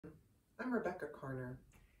I'm Rebecca Carner.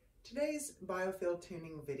 Today's Biofield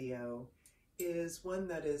tuning video is one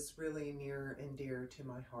that is really near and dear to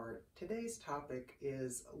my heart. Today's topic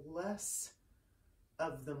is less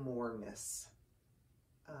of the moreness.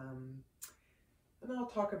 And I'll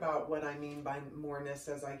talk about what I mean by moreness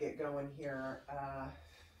as I get going here.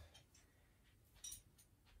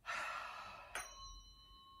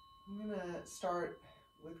 I'm going to start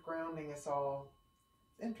with grounding us all.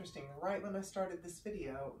 It's interesting, right when I started this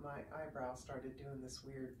video, my eyebrow started doing this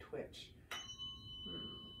weird twitch. I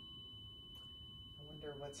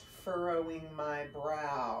wonder what's furrowing my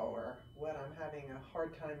brow or what I'm having a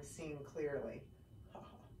hard time seeing clearly.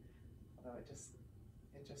 Although it just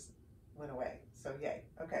went away, so yay.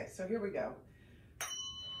 Okay, so here we go.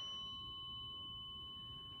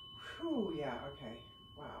 Whew, yeah, okay,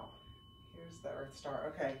 wow. Here's the Earth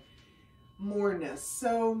Star, okay. Moreness.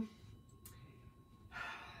 So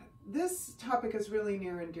this topic is really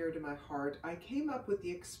near and dear to my heart. I came up with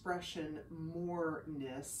the expression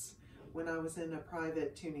moreness when I was in a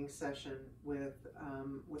private tuning session with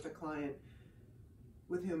a client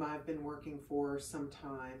with whom I've been working for some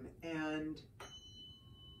time. And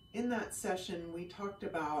in that session, we talked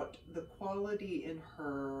about the quality in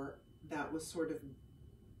her that was sort of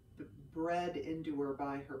bred into her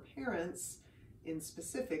by her parents, in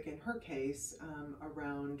specific, in her case,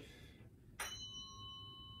 around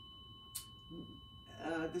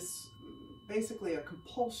this basically a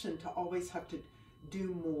compulsion to always have to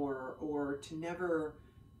do more, or to never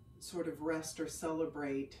sort of rest or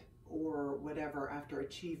celebrate or whatever after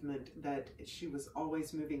achievement, that she was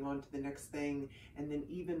always moving on to the next thing. And then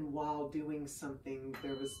even while doing something,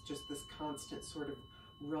 there was just this constant sort of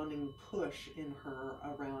running push in her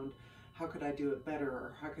around, how could I do it better,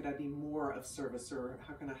 or how could I be more of service, or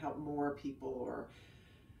how can I help more people, or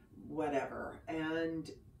whatever.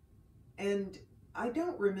 And I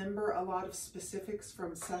don't remember a lot of specifics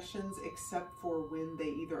from sessions, except for when they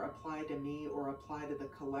either apply to me or apply to the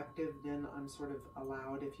collective. Then I'm sort of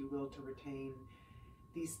allowed, if you will, to retain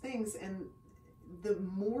these things. And the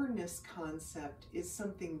moreness concept is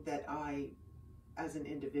something that I, as an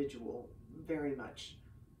individual, very much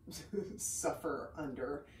suffer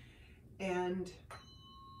under. And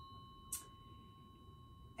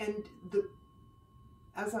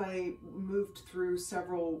as I moved through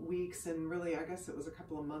several weeks, and really, I guess it was a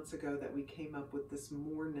couple of months ago that we came up with this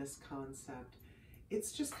moreness concept.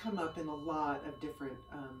 It's just come up in a lot of different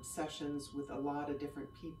sessions with a lot of different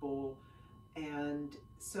people. And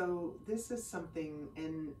so this is something,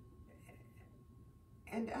 and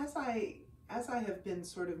as I have been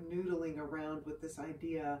sort of noodling around with this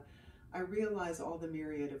idea, I realize all the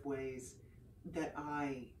myriad of ways that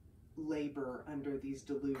I labor under these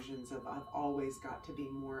delusions of I've always got to be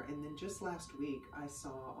more. And then just last week I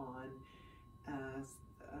saw on an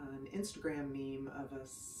Instagram meme of a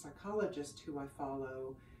psychologist who I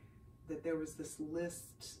follow that there was this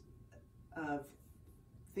list of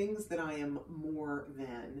things that I am more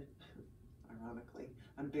than. Ironically,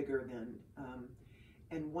 I'm bigger than.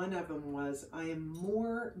 And one of them was, I am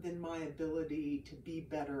more than my ability to be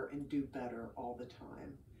better and do better all the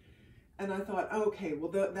time. And I thought, okay,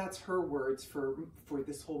 well, that's her words for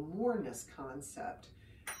this whole moreness concept.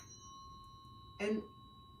 And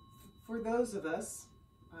for those of us,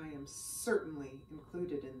 I am certainly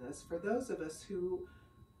included in this, for those of us who,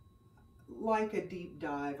 like a deep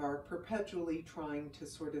dive, are perpetually trying to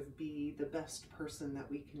sort of be the best person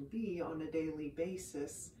that we can be on a daily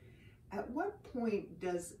basis, at what point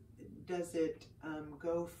does it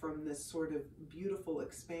go from this sort of beautiful,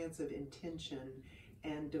 expansive intention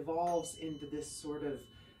and devolves into this sort of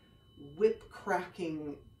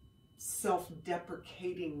whip-cracking,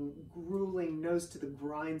 self-deprecating, grueling,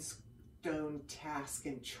 nose-to-the-grindstone task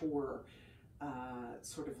and chore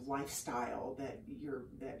sort of lifestyle that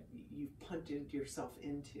you've punted yourself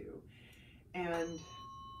into? And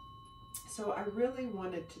so I really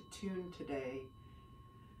wanted to tune today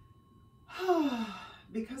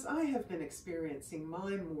because I have been experiencing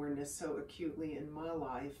my moreness so acutely in my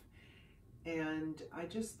life. And I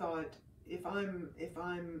just thought, if I'm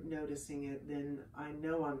noticing it, then I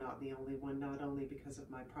know I'm not the only one, not only because of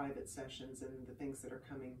my private sessions and the things that are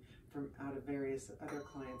coming from out of various other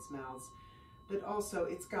clients' mouths, but also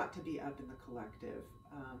it's got to be up in the collective.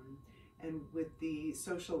 And with the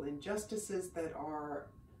social injustices that are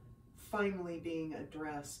finally being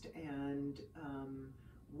addressed, and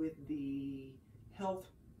with the health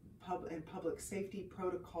and public safety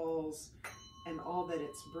protocols and all that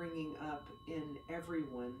it's bringing up in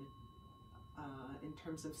everyone, in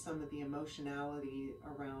terms of some of the emotionality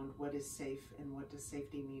around what is safe and what does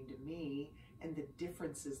safety mean to me, and the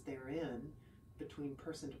differences therein between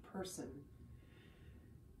person to person,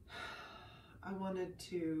 I wanted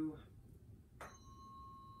to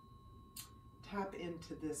tap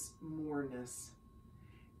into this moreness.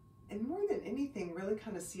 And more than anything, really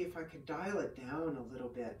kind of see if I could dial it down a little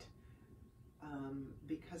bit.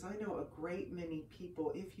 Because I know a great many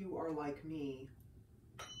people, if you are like me,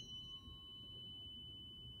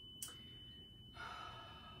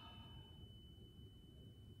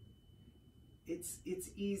 it's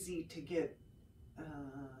easy to get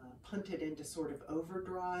punted into sort of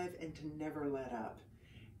overdrive and to never let up.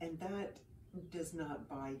 And that does not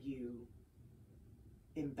buy you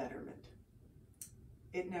embetterment.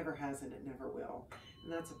 It never has and it never will.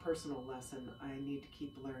 And that's a personal lesson I need to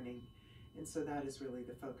keep learning. And so that is really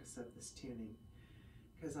the focus of this tuning,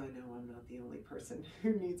 because I know I'm not the only person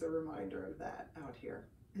who needs a reminder of that out here.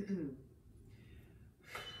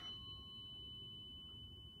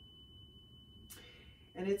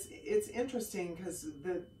 And it's interesting because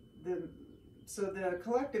so the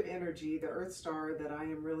collective energy, the Earth Star that I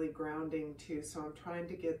am really grounding to, so I'm trying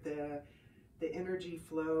to get the energy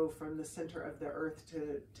flow from the center of the Earth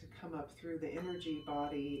to come up through the energy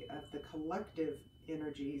body of the collective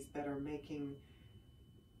energies that are making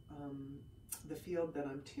the field that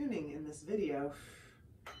I'm tuning in this video.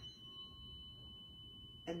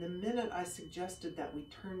 And the minute I suggested that we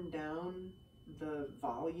turn down the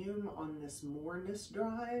volume on this moreness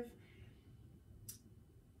drive,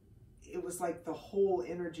 it was like the whole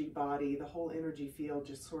energy body, the whole energy field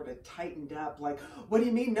just sort of tightened up. Like, what do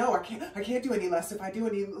you mean? No, I can't do any less. If I do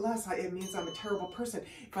any less, it means I'm a terrible person.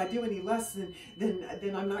 If I do any less,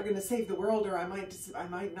 then I'm not going to save the world, or I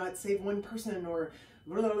might not save one person, or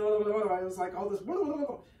blah, blah, blah, blah, blah. I was like all this blah, blah, blah,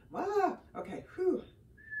 blah. Ah, okay, whew.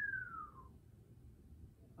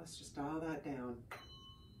 Let's just dial that down.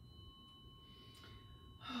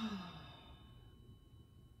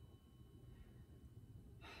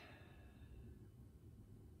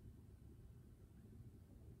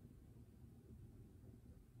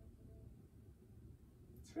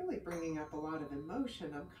 It's really bringing up a lot of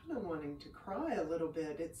emotion. I'm kind of wanting to cry a little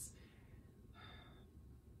bit. It's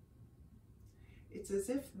as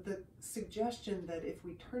if the suggestion that if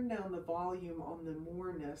we turn down the volume on the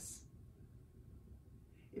moreness,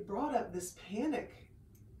 it brought up this panic.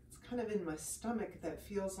 It's kind of in my stomach that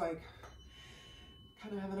feels like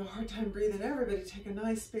kind of having a hard time breathing. Everybody take a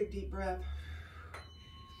nice big deep breath.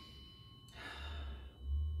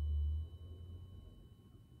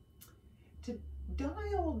 To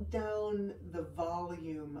dial down the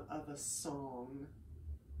volume of a song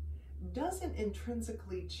doesn't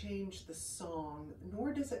intrinsically change the song,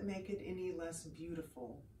 nor does it make it any less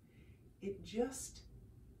beautiful. It just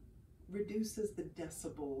reduces the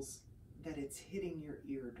decibels that it's hitting your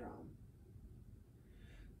eardrum.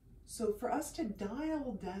 So for us to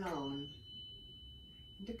dial down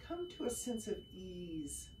and to come to a sense of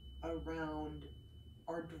ease around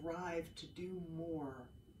our drive to do more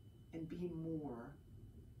and be more,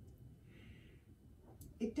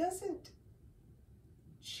 it doesn't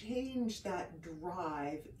change that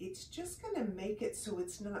drive. It's just going to make it so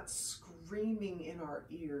it's not screaming in our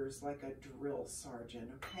ears like a drill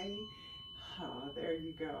sergeant, okay? There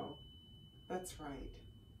you go. That's right.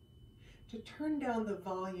 To turn down the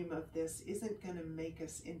volume of this isn't going to make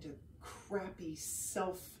us into crappy,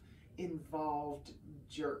 self-involved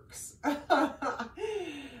jerks.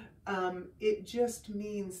 It just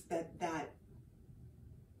means that that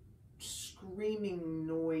screaming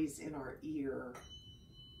noise in our ear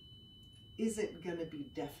isn't going to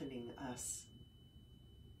be deafening us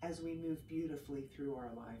as we move beautifully through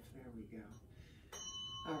our life. There we go.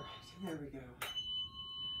 All right, there we go.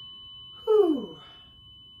 Whew.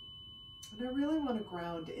 And I really want to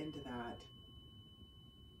ground into that.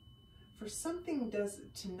 For something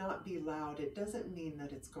to not be loud, it doesn't mean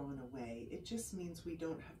that it's gone away. It just means we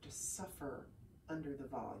don't have to suffer under the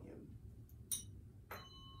volume.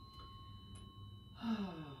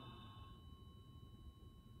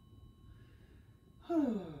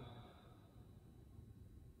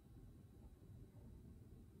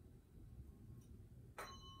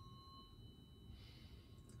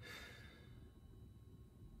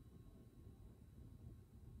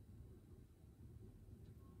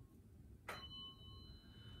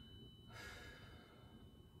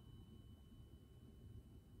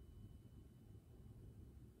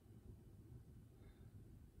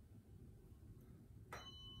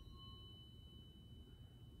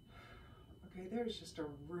 Okay, there's just a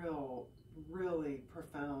really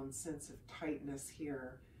profound sense of tightness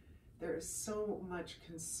here. There is so much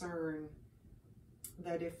concern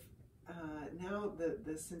that if now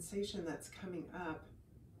the sensation that's coming up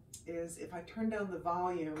is if I turn down the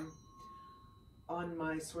volume on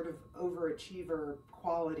my sort of overachiever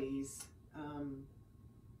qualities,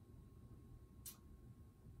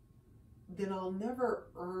 then I'll never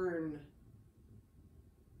earn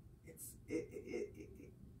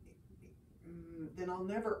then I'll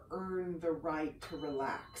never earn the right to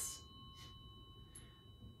relax.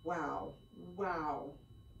 Wow, wow.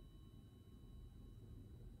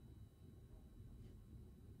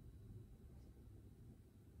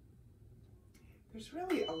 There's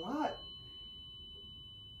really a lot.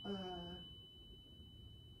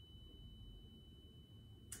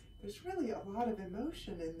 There's really a lot of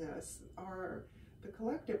emotion in this. The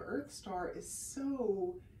collective Earth Star is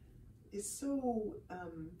so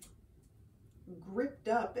gripped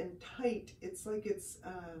up and tight. It's like it's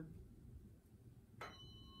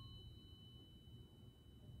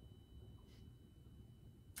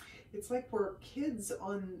like we're kids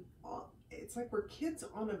on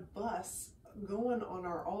a bus going on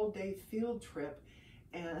our all-day field trip,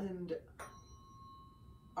 and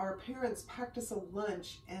our parents packed us a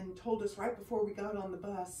lunch and told us right before we got on the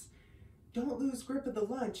bus, don't lose grip of the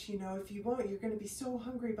lunch. You know, if you won't, you're going to be so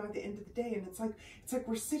hungry by the end of the day. And it's like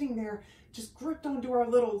we're sitting there just gripped onto our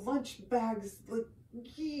little lunch bags,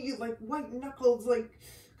 like white knuckles, like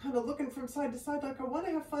kind of looking from side to side, like I want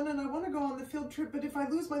to have fun and I want to go on the field trip, but if I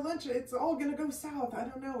lose my lunch, it's all going to go south. I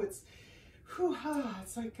don't know. It's, whew,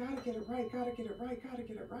 it's like, gotta get it right, gotta get it right, gotta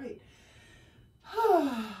get it right.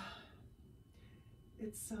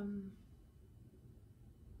 It's,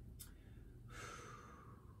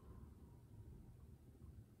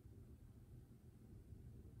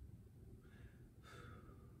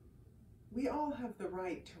 we all have the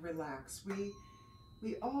right to relax. We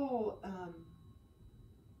all,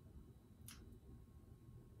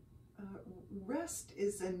 rest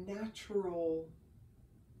is a natural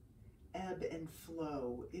ebb and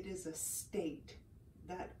flow. It is a state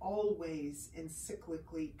that always and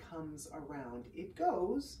cyclically comes around. It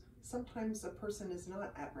goes. Sometimes a person is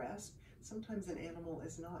not at rest. Sometimes an animal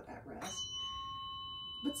is not at rest.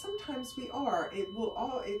 But sometimes we are. It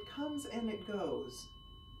comes and it goes.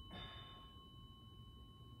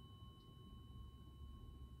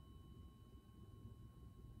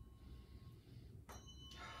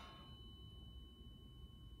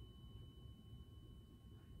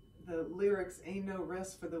 The lyrics, ain't no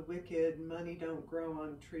rest for the wicked, money don't grow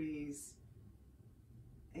on trees.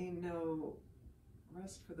 Ain't no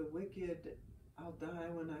rest for the wicked, I'll die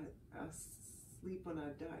when I sleep when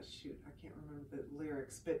I die. Shoot, I can't remember the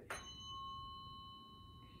lyrics, but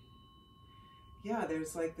yeah,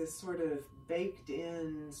 there's like this sort of baked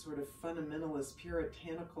in sort of fundamentalist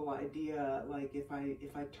puritanical idea, like if I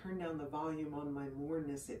turn down the volume on my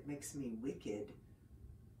moreness, it makes me wicked.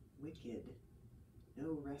 Wicked.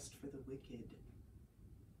 No rest for the wicked.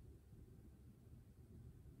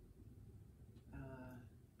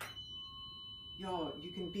 Y'all,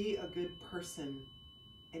 you can be a good person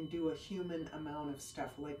and do a human amount of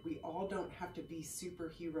stuff. Like, we all don't have to be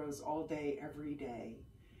superheroes all day, every day.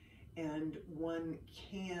 And one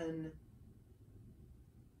can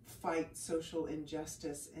fight social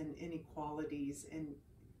injustice and inequalities and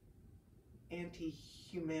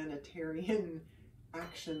anti-humanitarian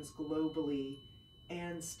actions globally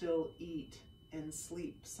and still eat and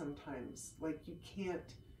sleep sometimes. Like, you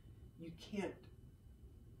can't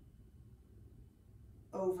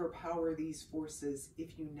overpower these forces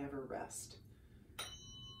if you never rest.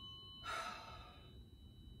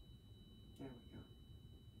 There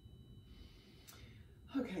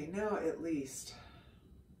we go. Okay, now at least.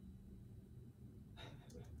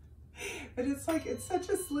 But it's like, it's such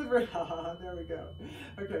a sliver. There we go.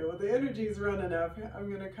 Okay, well, the energy's running up. I'm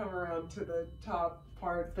going to come around to the top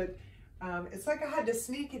part, but it's like I had to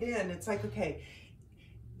sneak it in. It's like, okay,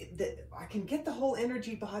 I can get the whole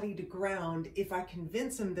energy body to ground if I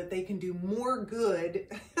convince them that they can do more good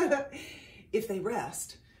if they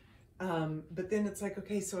rest. But then it's like,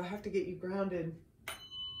 okay, so I have to get you grounded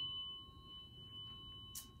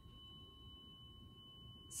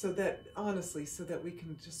so that, honestly, so that we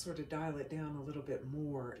can just sort of dial it down a little bit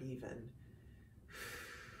more even.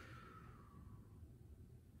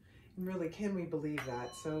 And really, can we believe that?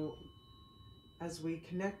 So as we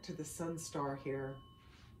connect to the sun star here,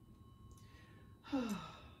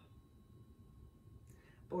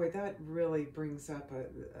 boy, that really brings up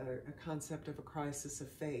a concept of a crisis of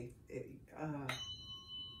faith.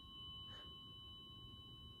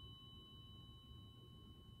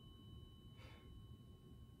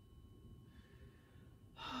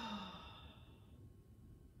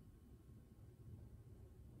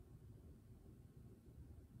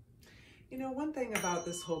 You know, one thing about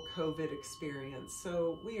this whole COVID experience,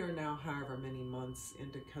 so we are now however many months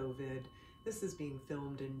into COVID. This is being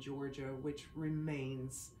filmed in Georgia, which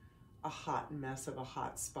remains a hot mess of a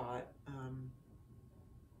hot spot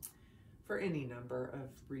for any number of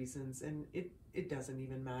reasons, and it doesn't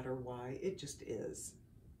even matter why, it just is.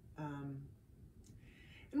 And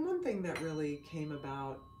one thing that really came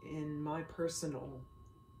about in my personal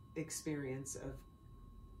experience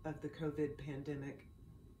of the COVID pandemic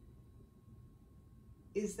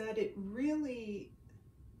is that it really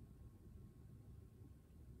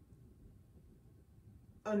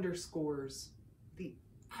underscores the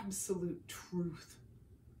absolute truth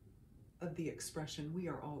of the expression, we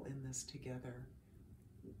are all in this together.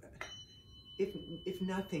 If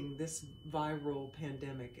nothing, this viral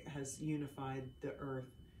pandemic has unified the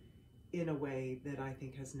earth in a way that I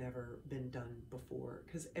think has never been done before,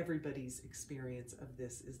 because everybody's experience of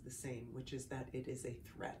this is the same, which is that it is a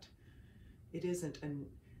threat. It isn't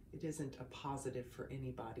a positive for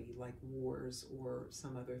anybody like wars or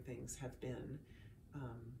some other things have been.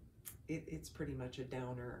 It's pretty much a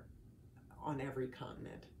downer on every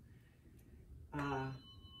continent.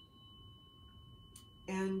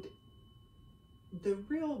 And the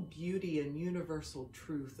real beauty and universal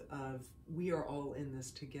truth of we are all in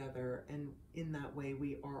this together, and in that way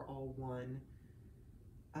we are all one.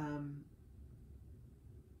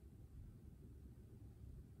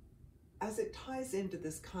 As it ties into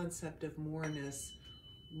this concept of moreness,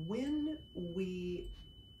 when we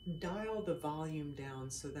dial the volume down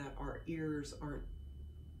so that our ears aren't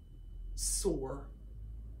sore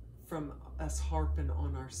from us harping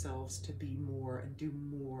on ourselves to be more and do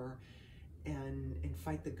more and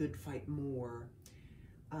fight the good fight more,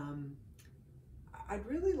 I'd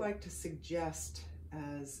really like to suggest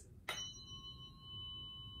as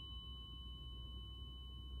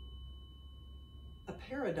a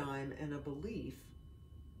paradigm and a belief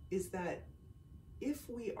is that if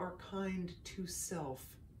we are kind to self,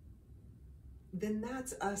 then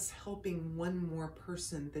that's us helping one more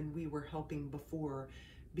person than we were helping before,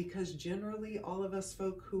 because generally all of us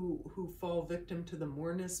folk who fall victim to the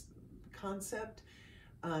moreness concept,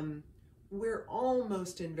 we're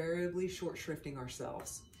almost invariably short shrifting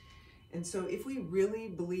ourselves. And so if we really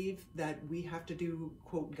believe that we have to do,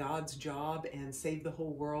 quote, God's job and save the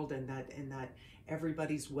whole world, and that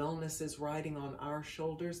everybody's wellness is riding on our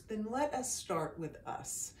shoulders, then let us start with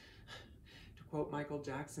us. To quote Michael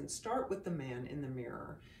Jackson, start with the man in the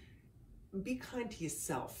mirror. Be kind to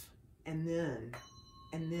yourself. And then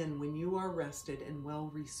when you are rested and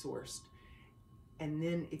well-resourced, and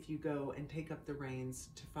then if you go and take up the reins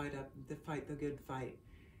to fight the good fight,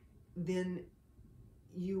 then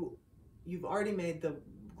you've already made the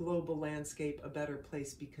global landscape a better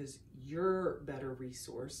place because you're better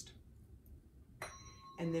resourced.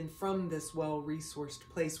 And then from this well-resourced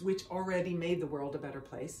place, which already made the world a better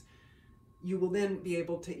place, you will then be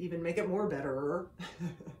able to even make it more betterer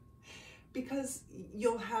because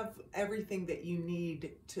you'll have everything that you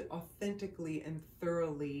need to authentically and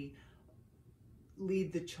thoroughly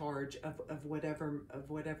lead the charge of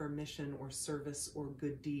whatever mission or service or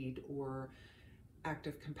good deed or act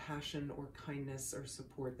of compassion or kindness or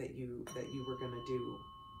support that you were going to do.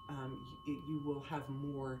 You will have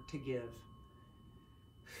more to give.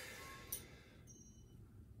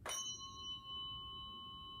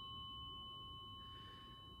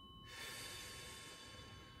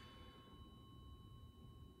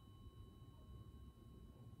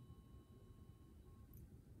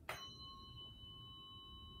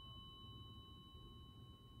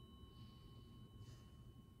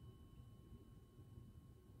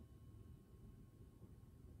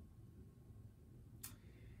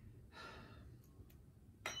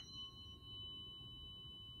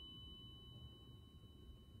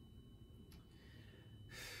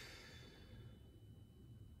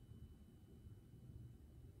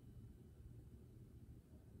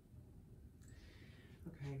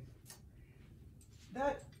 Okay,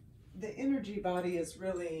 the energy body is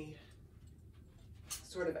really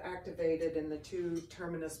sort of activated, and the two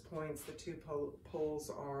terminus points, the two poles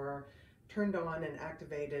are turned on and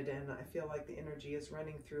activated, and I feel like the energy is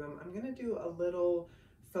running through them. I'm going to do a little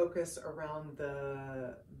focus around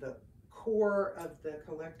the core of the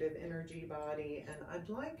collective energy body, and I'd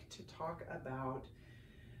like to talk about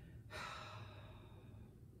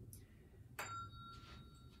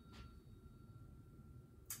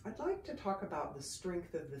the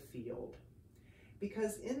strength of the field,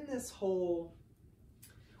 because in this whole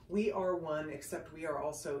we are one except we are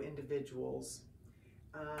also individuals,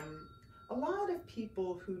 a lot of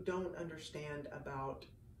people who don't understand about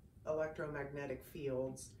electromagnetic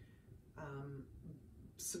fields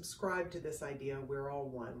subscribe to this idea we're all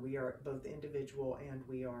one. We are both individual and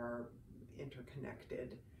we are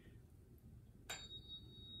interconnected.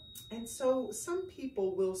 And so some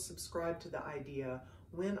people will subscribe to the idea,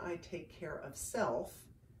 when I take care of self,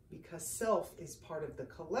 because self is part of the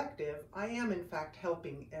collective, I am in fact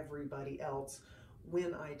helping everybody else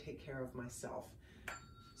when I take care of myself.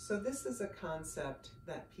 So this is a concept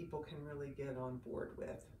that people can really get on board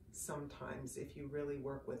with sometimes if you really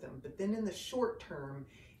work with them. But then in the short term,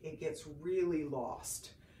 it gets really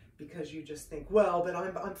lost, because you just think, well, but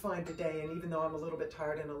I'm fine today, and even though I'm a little bit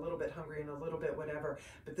tired and a little bit hungry and a little bit whatever,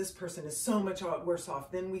 but this person is so much worse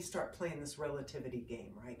off. Then we start playing this relativity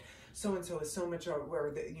game, right? So-and-so is so much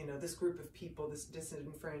where, you know, this group of people, this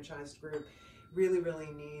disenfranchised group, really,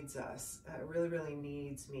 really needs us, really, really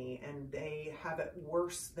needs me, and they have it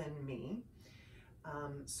worse than me.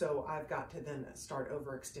 So I've got to then start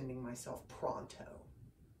overextending myself pronto.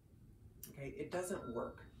 Okay, it doesn't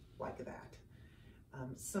work like that.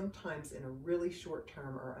 Sometimes in a really short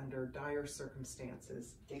term or under dire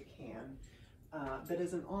circumstances, it can. But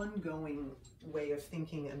as an ongoing way of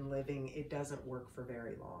thinking and living, it doesn't work for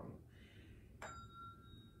very long.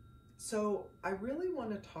 So I really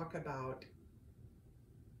want to talk about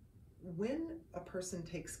when a person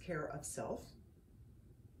takes care of self.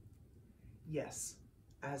 Yes,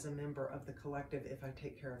 as a member of the collective, if I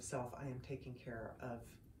take care of self, I am taking care of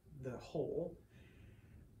the whole.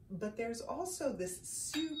 But there's also this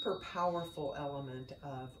super powerful element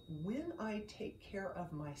of, when I take care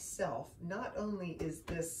of myself, not only is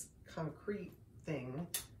this concrete thing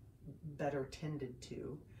better tended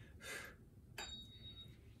to,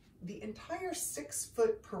 the entire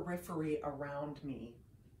 6-foot periphery around me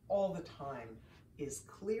all the time is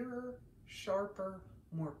clearer, sharper,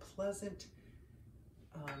 more pleasant,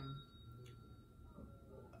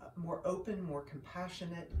 more open, more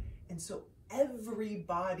compassionate. And so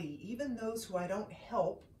everybody, even those who I don't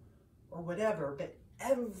help or whatever, but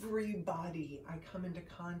everybody I come into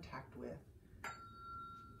contact with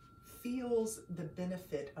feels the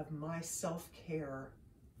benefit of my self-care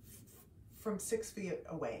from 6 feet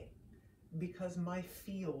away, because my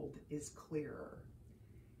field is clearer.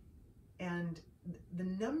 And the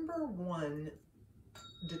number one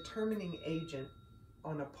determining agent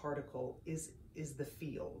on a particle is the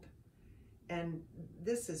field. And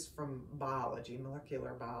this is from biology,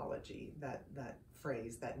 molecular biology, that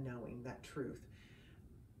phrase, that knowing, that truth.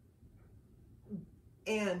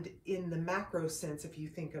 And in the macro sense, if you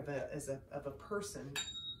think of a person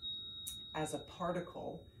as a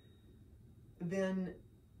particle, then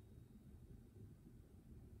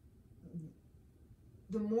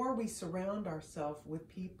the more we surround ourselves with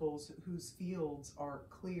people whose fields are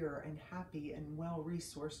clear and happy and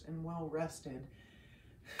well-resourced and well-rested,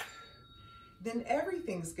 then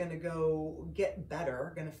everything's going to get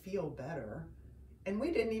better, going to feel better. And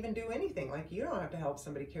we didn't even do anything. Like, you don't have to help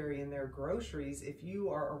somebody carry in their groceries. If you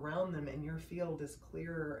are around them and your field is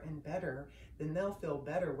clearer and better, then they'll feel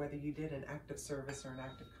better whether you did an act of service or an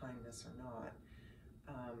act of kindness or not,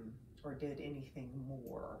 or did anything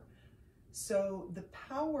more. So the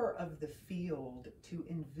power of the field to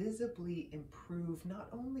invisibly improve not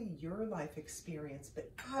only your life experience,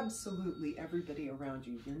 but absolutely everybody around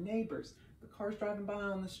you, your neighbors, the cars driving by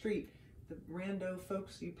on the street, the rando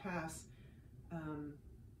folks you pass,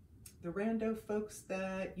 the rando folks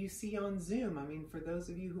that you see on Zoom. I mean, for those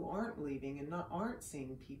of you who aren't leaving and aren't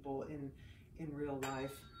seeing people in real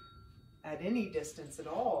life at any distance at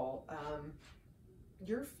all,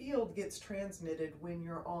 your field gets transmitted when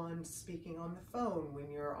you're on speaking on the phone, when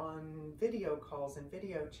you're on video calls and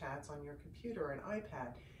video chats on your computer and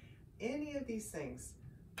iPad. Any of these things,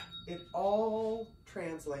 it all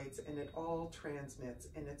translates and it all transmits,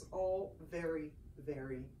 and it's all very,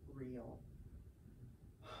 very real.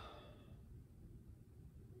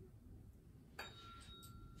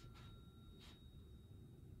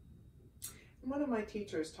 One of my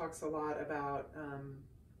teachers talks a lot about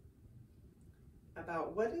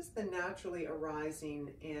what is the naturally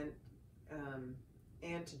arising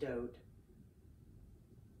antidote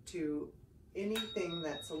to anything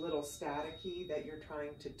that's a little staticky that you're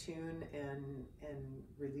trying to tune and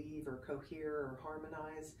relieve or cohere or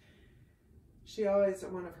harmonize. She always,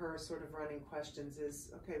 one of her sort of running questions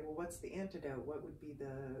is, okay, well, what's the antidote? What would be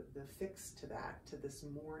the fix to that, to this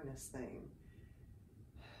moreness thing?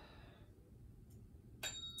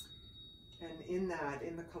 And in that,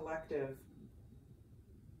 in the collective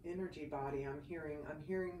energy body, I'm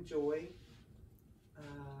hearing joy.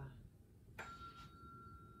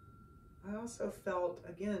 I also felt,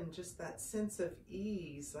 again, just that sense of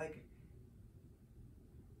ease. Like,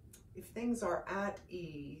 if things are at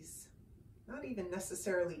ease, not even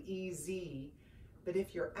necessarily easy, but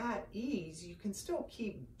if you're at ease, you can still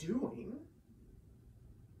keep doing.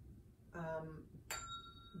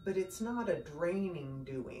 but it's not a draining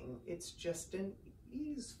doing. It's just an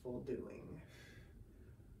easeful doing.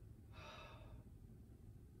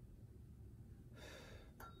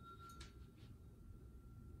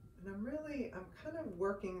 And I'm kind of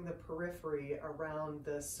working the periphery around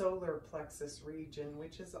the solar plexus region,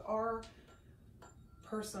 which is our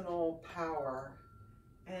personal power.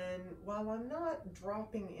 And while I'm not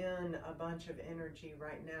dropping in a bunch of energy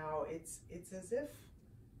right now, it's as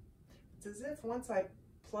if once I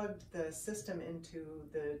plugged the system into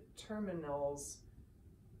the terminals,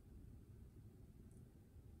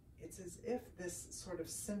 it's as if this sort of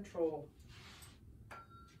central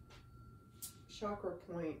chakra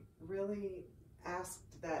point really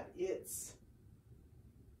asked that its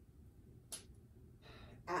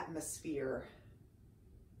atmosphere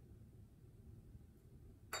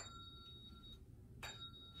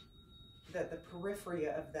that the periphery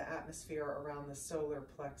of the atmosphere around the solar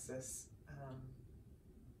plexus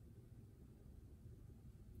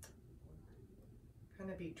kind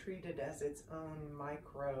of be treated as its own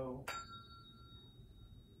micro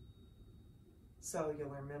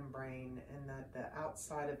cellular membrane, and that the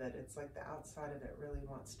outside of it, it's like the outside of it really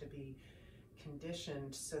wants to be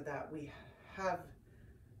conditioned so that we have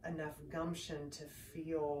enough gumption to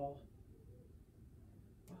feel,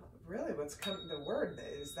 well, really what's coming, the word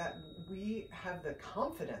is that we have the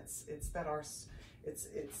confidence. It's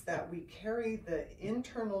that we carry the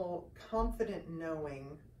internal confident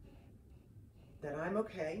knowing that I'm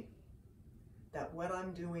okay, that what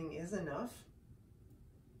I'm doing is enough.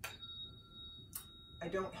 I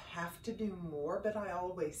don't have to do more, but I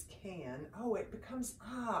always can. Oh, it becomes,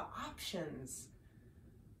 options.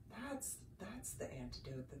 That's the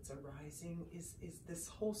antidote that's arising, is this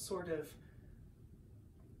whole sort of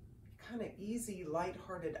kind of easy,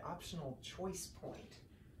 lighthearted, optional choice point.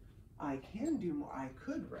 I can do more. I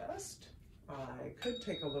could rest. I could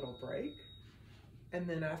take a little break. And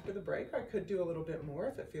then after the break, I could do a little bit more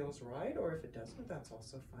if it feels right, or if it doesn't, that's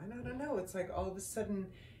also fine. I don't know. It's like all of a sudden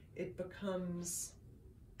it becomes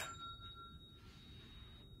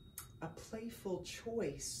a playful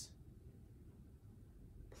choice.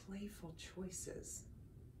 Playful choices.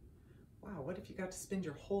 Wow, what if you got to spend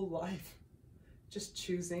your whole life just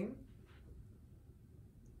choosing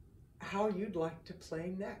how you'd like to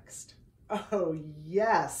play next? Oh,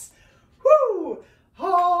 yes. Woo!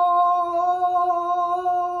 Oh,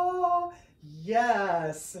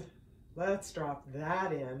 yes. Let's drop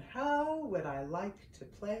that in. How would I like to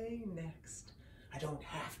play next? I don't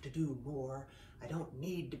have to do more. I don't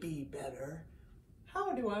need to be better.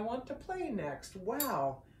 How do I want to play next?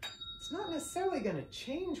 Wow. It's not necessarily going to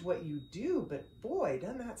change what you do, but boy,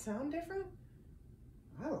 doesn't that sound different?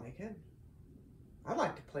 I like it. I'd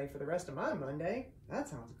like to play for the rest of my Monday. That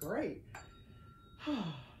sounds great. Nice.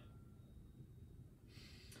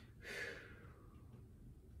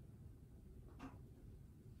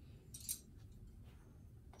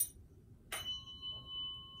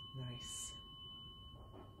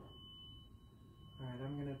 All right,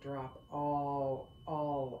 I'm going to drop all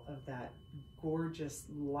of that gorgeous,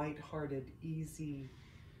 lighthearted, easy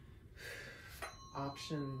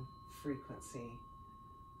option frequency.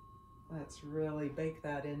 Let's really bake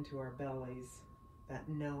that into our bellies. That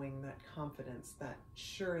knowing, that confidence, that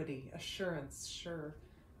surety, assurance,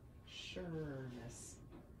 sureness.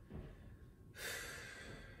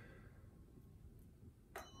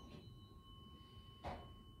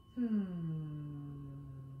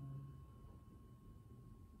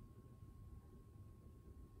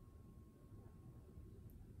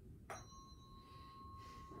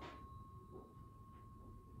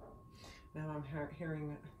 Now I'm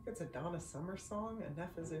hearing, I think it's a Donna Summer song,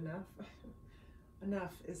 Enough is Enough.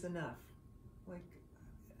 Enough is enough. Like,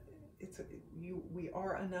 we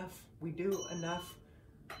are enough, we do enough.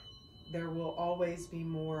 There will always be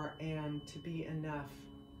more, and to be enough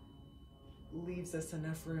leaves us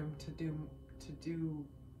enough room to do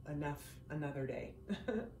enough another day.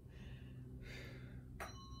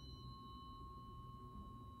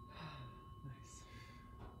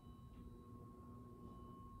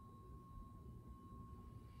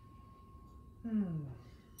 All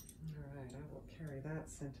right, I will carry that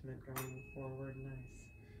sentiment going forward. Nice.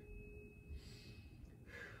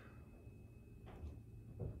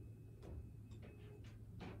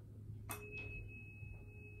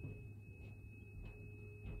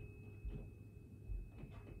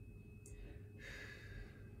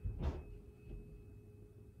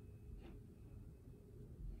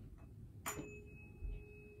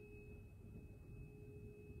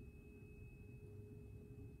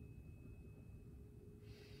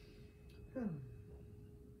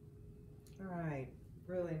 All right,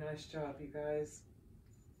 really nice job, you guys.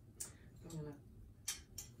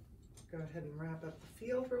 go ahead and wrap up the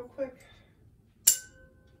field real quick.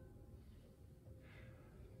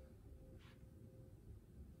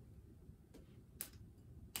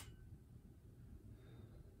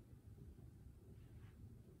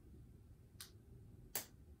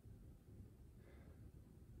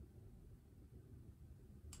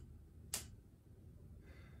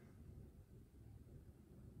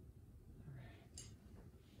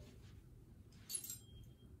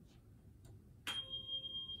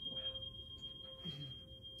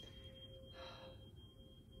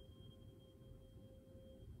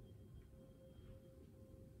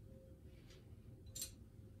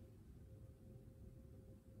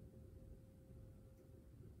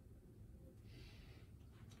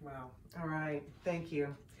 Wow. All right. Thank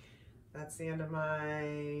you. That's the end of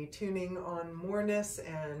my tuning on moreness,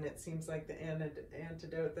 and it seems like the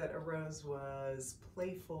antidote that arose was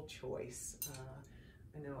playful choice.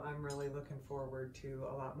 I know I'm really looking forward to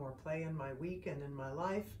a lot more play in my week and in my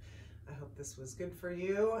life. I hope this was good for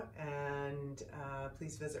you, and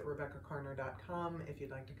please visit RebeccaCarner.com if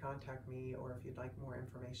you'd like to contact me or if you'd like more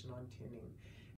information on tuning.